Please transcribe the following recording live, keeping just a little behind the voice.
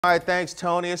All right, thanks,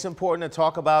 Tony. It's important to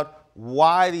talk about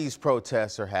why these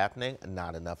protests are happening.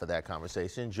 Not enough of that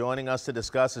conversation. Joining us to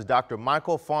discuss is Dr.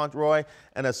 Michael Fauntleroy,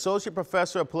 an associate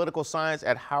professor of political science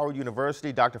at Howard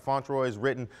University. Dr. Fauntleroy has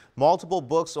written multiple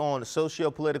books on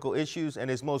socio-political issues, and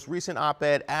his most recent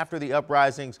op-ed, After the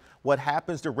Uprisings, What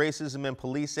Happens to Racism in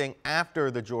Policing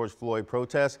After the George Floyd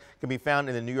Protests, can be found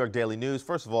in the New York Daily News.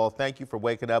 First of all, thank you for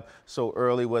waking up so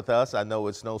early with us. I know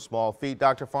it's no small feat,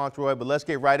 Dr. Fauntleroy, but let's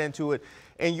get right into it.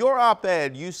 In your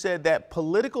op-ed, you said that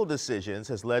political decisions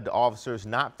has led to officers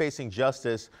not facing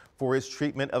justice for his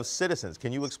treatment of citizens.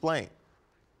 Can you explain?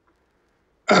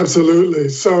 Absolutely.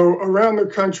 So around the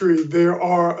country, there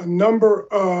are a number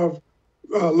of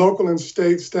local and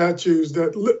state statutes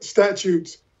that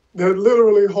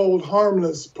literally hold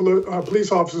harmless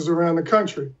police officers around the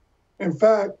country. In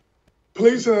fact,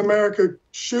 police in America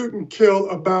shoot and kill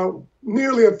about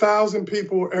nearly 1,000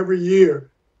 people every year.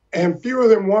 And fewer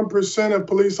than 1% of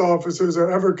police officers are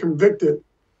ever convicted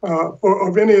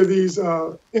of any of these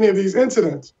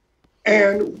incidents.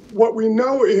 And what we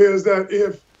know is that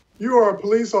if you are a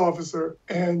police officer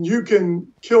and you can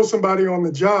kill somebody on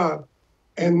the job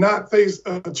and not face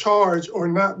a charge or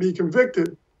not be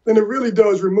convicted, then it really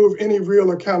does remove any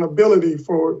real accountability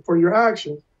for your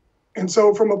actions. And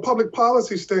so from a public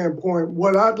policy standpoint,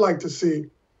 what I'd like to see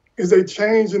is a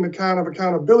change in the kind of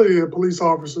accountability that police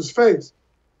officers face.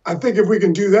 I think if we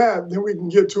can do that, then we can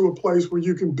get to a place where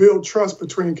you can build trust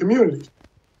between communities.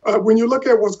 When you look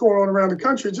at what's going on around the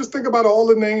country, just think about all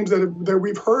the names that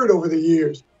we've heard over the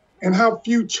years and how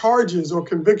few charges or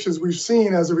convictions we've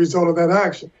seen as a result of that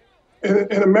action.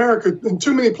 In America, in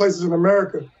too many places in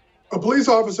America, a police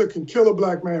officer can kill a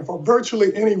black man for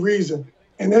virtually any reason.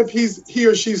 And if he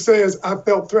or she says, "I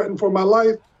felt threatened for my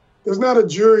life," there's not a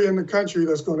jury in the country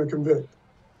that's going to convict.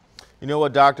 You know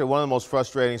what, Doctor? One of the most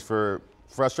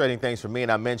frustrating things for me,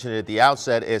 and I mentioned it at the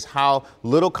outset, is how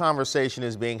little conversation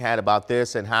is being had about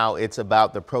this and how it's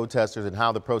about the protesters and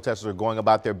how the protesters are going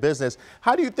about their business.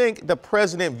 How do you think the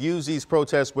president views these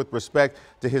protests with respect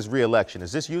to his reelection?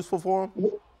 Is this useful for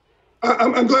him?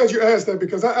 I'm glad you asked that,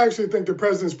 because I actually think the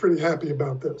president's pretty happy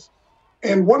about this.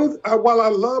 And while I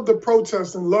love the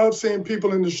protests and love seeing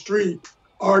people in the street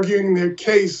arguing their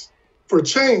case for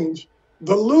change,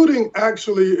 the looting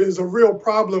actually is a real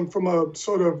problem from a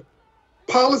sort of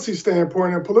policy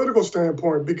standpoint and political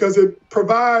standpoint, because it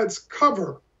provides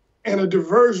cover and a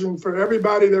diversion for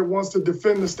everybody that wants to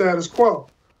defend the status quo.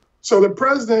 So the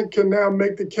president can now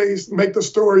make the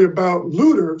story about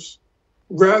looters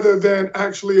rather than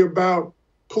actually about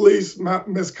police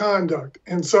misconduct.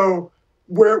 And so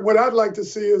what I'd like to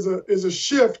see is a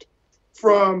shift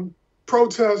from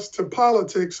protests to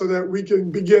politics, so that we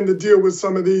can begin to deal with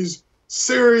some of these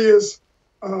serious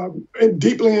and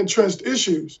deeply entrenched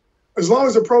issues. As long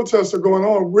as the protests are going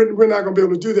on, we're not going to be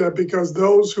able to do that, because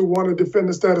those who want to defend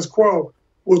the status quo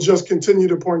will just continue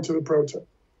to point to the protest.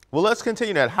 Well, let's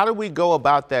continue that. How do we go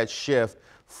about that shift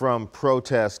from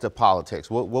protest to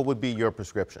politics? What would be your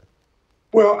prescription?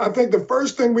 Well, I think the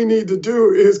first thing we need to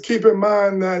do is keep in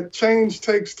mind that change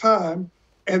takes time,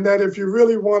 and that if you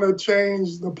really want to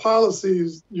change the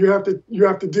policies, you have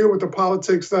to deal with the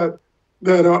politics that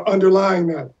are underlying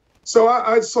that. So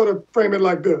I sort of frame it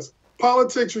like this.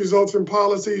 Politics results in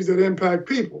policies that impact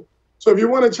people. So if you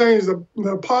want to change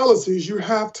the policies, you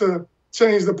have to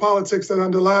change the politics that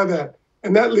underlie that.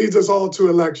 And that leads us all to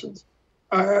elections.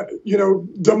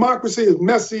 Democracy is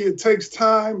messy. It takes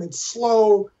time. It's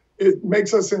slow. It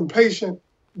makes us impatient.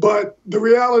 But the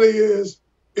reality is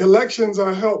elections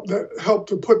are help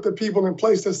to put the people in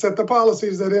place that set the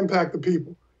policies that impact the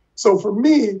people. So for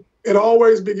me, it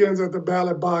always begins at the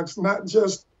ballot box, not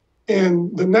just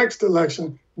in the next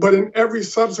election, but in every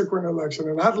subsequent election.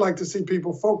 And I'd like to see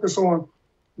people focus on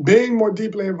being more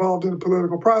deeply involved in the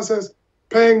political process,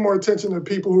 paying more attention to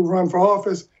people who run for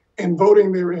office, and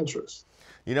voting their interests.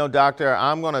 You know, Doctor,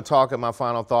 I'm going to talk in my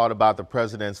final thought about the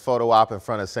president's photo op in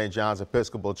front of St. John's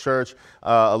Episcopal Church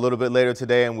a little bit later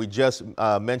today, and we just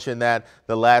mentioned that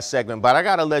the last segment. But I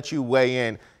got to let you weigh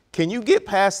in. Can you get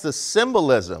past the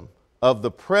symbolism of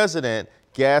the president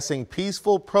gassing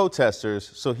peaceful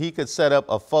protesters so he could set up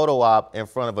a photo op in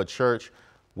front of a church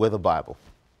with a Bible?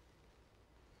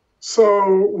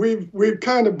 So we've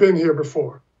kind of been here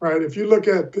before, right? If you look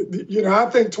at, I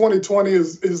think 2020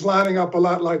 is lining up a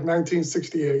lot like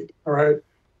 1968, all right?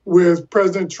 With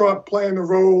President Trump playing the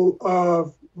role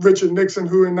of Richard Nixon,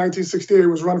 who in 1968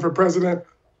 was running for president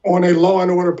on a law and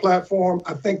order platform.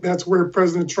 I think that's where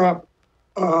President Trump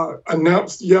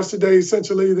announced yesterday,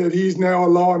 essentially, that he's now a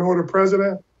law and order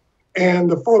president. And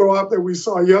the photo op that we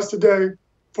saw yesterday,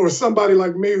 for somebody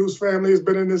like me, whose family has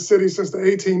been in this city since the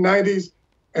 1890s,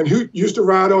 and who used to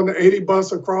ride on the 80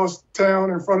 bus across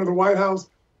town in front of the White House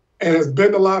and has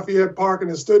been to Lafayette Park and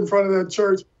has stood in front of that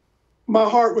church. My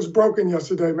heart was broken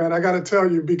yesterday, man. I got to tell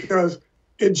you, because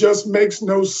it just makes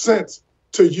no sense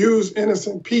to use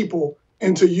innocent people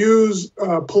and to use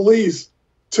police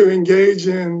to engage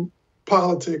in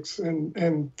politics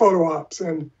and photo ops.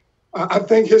 And I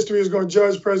think history is going to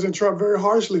judge President Trump very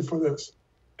harshly for this.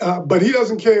 But he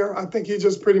doesn't care. I think he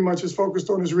just pretty much is focused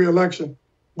on his reelection.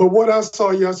 But what I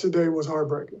saw yesterday was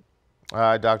heartbreaking. All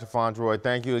right, Dr. Fauntleroy,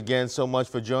 thank you again so much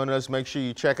for joining us. Make sure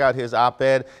you check out his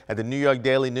op-ed at the New York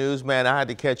Daily News. Man, I had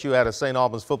to catch you at a St.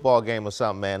 Albans football game or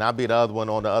something, man. I'll be the other one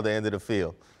on the other end of the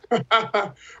field.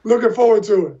 Looking forward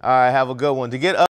to it. All right, have a good one. To get